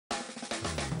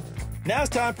Now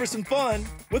it's time for some fun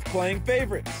with playing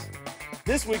favorites.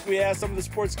 This week we asked some of the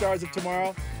sports stars of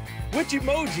tomorrow, which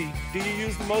emoji do you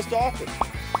use the most often?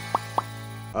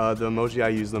 The emoji I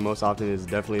use the most often is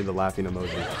definitely the laughing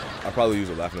emoji. I probably use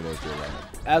a laughing emoji a lot.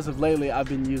 As of lately, I've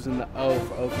been using the O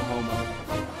for Oklahoma.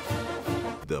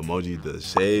 The emoji, the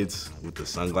shades with the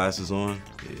sunglasses on,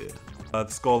 yeah. The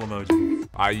skull emoji.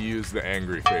 I use the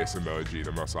angry face emoji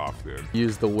the most often.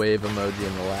 Use the wave emoji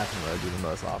and the laugh emoji the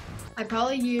most often. I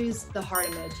probably use the heart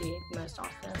emoji most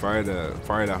often. Probably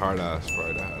the hard ass,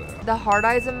 The hard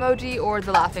eyes emoji or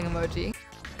the laughing emoji.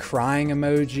 Crying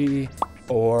emoji,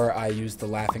 or I use the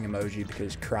laughing emoji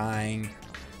because crying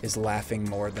is laughing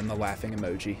more than the laughing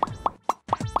emoji.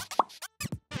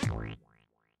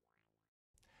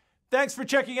 Thanks for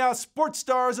checking out Sports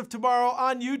Stars of Tomorrow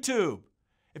on YouTube.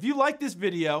 If you like this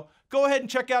video, go ahead and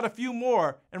check out a few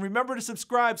more, and remember to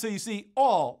subscribe so you see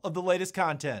all of the latest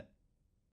content.